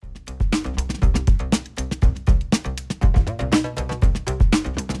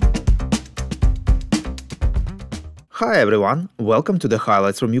Hi everyone, welcome to the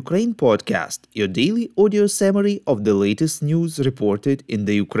Highlights from Ukraine podcast, your daily audio summary of the latest news reported in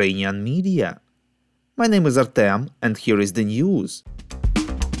the Ukrainian media. My name is Artem, and here is the news.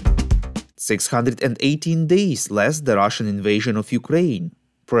 618 days less the Russian invasion of Ukraine.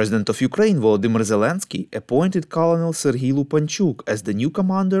 President of Ukraine Volodymyr Zelenskyy appointed Colonel Serhiy Lupanchuk as the new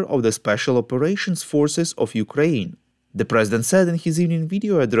commander of the Special Operations Forces of Ukraine. The president said in his evening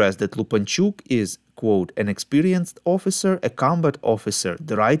video address that Lupanchuk is, quote, an experienced officer, a combat officer,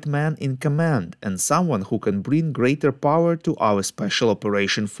 the right man in command, and someone who can bring greater power to our special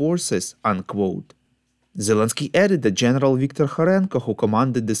operation forces, unquote. Zelenskyy added that General Viktor Horenko, who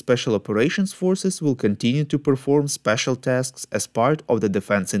commanded the Special Operations Forces, will continue to perform special tasks as part of the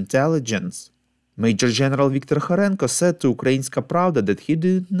defense intelligence. Major General Viktor Horenko said to Ukrainska Pravda that he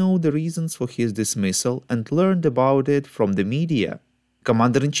didn't know the reasons for his dismissal and learned about it from the media.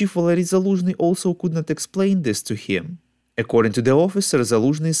 Commander-in-Chief Valery Zaluzhny also could not explain this to him. According to the officer,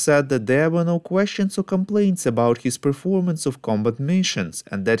 Zaluzhny said that there were no questions or complaints about his performance of combat missions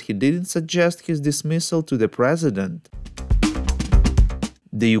and that he didn't suggest his dismissal to the president.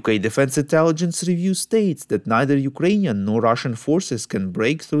 The UK Defense Intelligence Review states that neither Ukrainian nor Russian forces can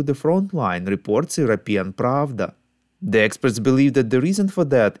break through the front line, reports European Pravda. The experts believe that the reason for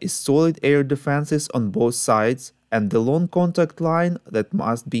that is solid air defenses on both sides and the long contact line that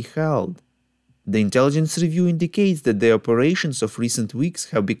must be held. The intelligence review indicates that the operations of recent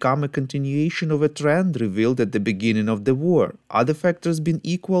weeks have become a continuation of a trend revealed at the beginning of the war. Other factors being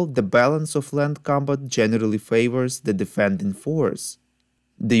equal, the balance of land combat generally favors the defending force.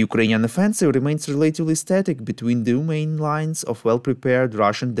 The Ukrainian offensive remains relatively static between the main lines of well-prepared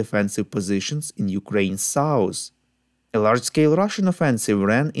Russian defensive positions in Ukraine's south. A large-scale Russian offensive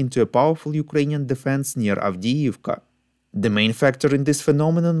ran into a powerful Ukrainian defense near Avdiivka. The main factor in this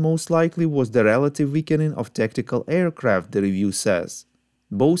phenomenon most likely was the relative weakening of tactical aircraft, the review says.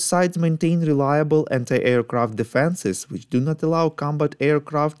 Both sides maintain reliable anti-aircraft defenses which do not allow combat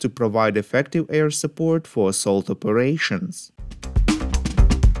aircraft to provide effective air support for assault operations.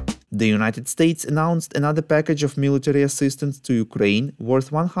 The United States announced another package of military assistance to Ukraine worth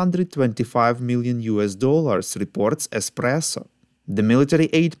 $125 million, reports Espresso. The military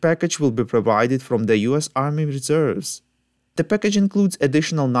aid package will be provided from the US Army reserves. The package includes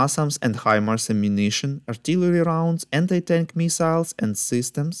additional NASAMS and HIMARS ammunition, artillery rounds, anti-tank missiles and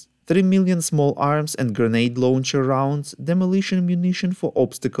systems, 3 million small arms and grenade launcher rounds, demolition munition for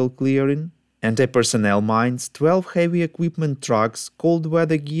obstacle clearing, anti-personnel mines, 12 heavy equipment trucks, cold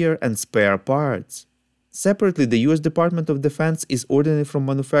weather gear, and spare parts. Separately, the US Department of Defense is ordering from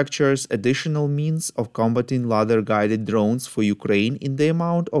manufacturers additional means of combating ladder-guided drones for Ukraine in the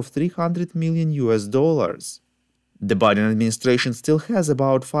amount of $300 million. The Biden administration still has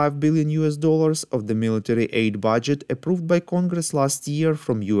about $5 billion of the military aid budget approved by Congress last year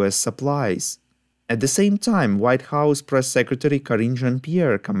from US supplies. At the same time, White House Press Secretary Karine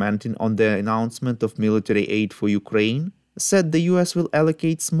Jean-Pierre, commenting on the announcement of military aid for Ukraine, said the US will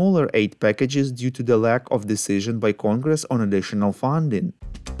allocate smaller aid packages due to the lack of decision by Congress on additional funding.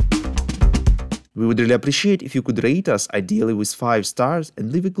 We would really appreciate if you could rate us, ideally with 5 stars,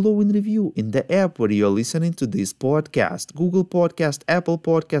 and leave a glowing review in the app where you are listening to this podcast, Google Podcast, Apple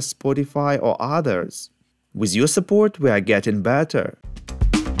Podcast, Spotify, or others. With your support, we are getting better.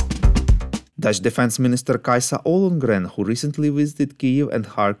 Dutch Defense Minister Kajsa Ollongren, who recently visited Kyiv and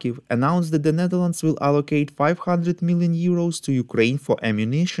Kharkiv, announced that the Netherlands will allocate 500 million euros to Ukraine for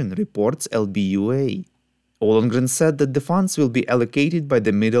ammunition, reports LBUA. Ollongren said that the funds will be allocated by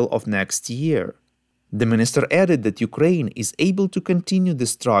the middle of next year. The minister added that Ukraine is able to continue the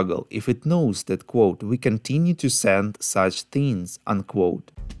struggle if it knows that, quote, we continue to send such things,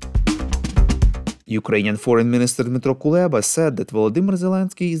 unquote. Ukrainian Foreign Minister Dmytro Kuleba said that Volodymyr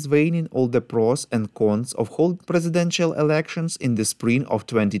Zelenskyy is weighing all the pros and cons of holding presidential elections in the spring of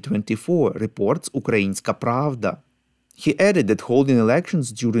 2024, reports Ukrainska Pravda. He added that holding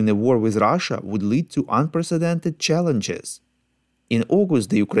elections during a war with Russia would lead to unprecedented challenges. In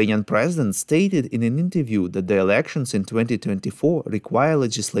August, the Ukrainian president stated in an interview that the elections in 2024 require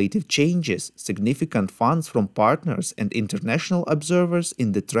legislative changes, significant funds from partners and international observers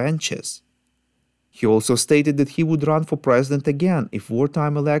in the trenches. He also stated that he would run for president again if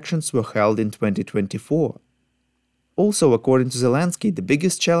wartime elections were held in 2024. Also, according to Zelenskyy, the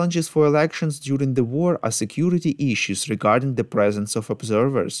biggest challenges for elections during the war are security issues regarding the presence of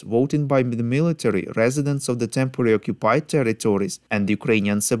observers, voting by the military, residents of the temporarily occupied territories, and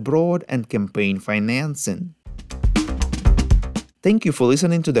Ukrainians abroad, and campaign financing. Thank you for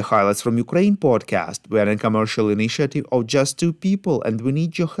listening to the Highlights from Ukraine podcast. We are a commercial initiative of just 2 people and we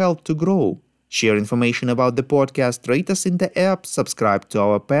need your help to grow. Share information about the podcast, rate us in the app, subscribe to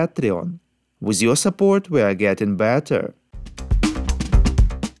our Patreon. With your support, we are getting better.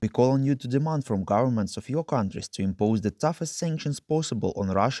 We call on you to demand from governments of your countries to impose the toughest sanctions possible on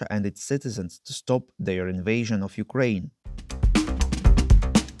Russia and its citizens to stop their invasion of Ukraine.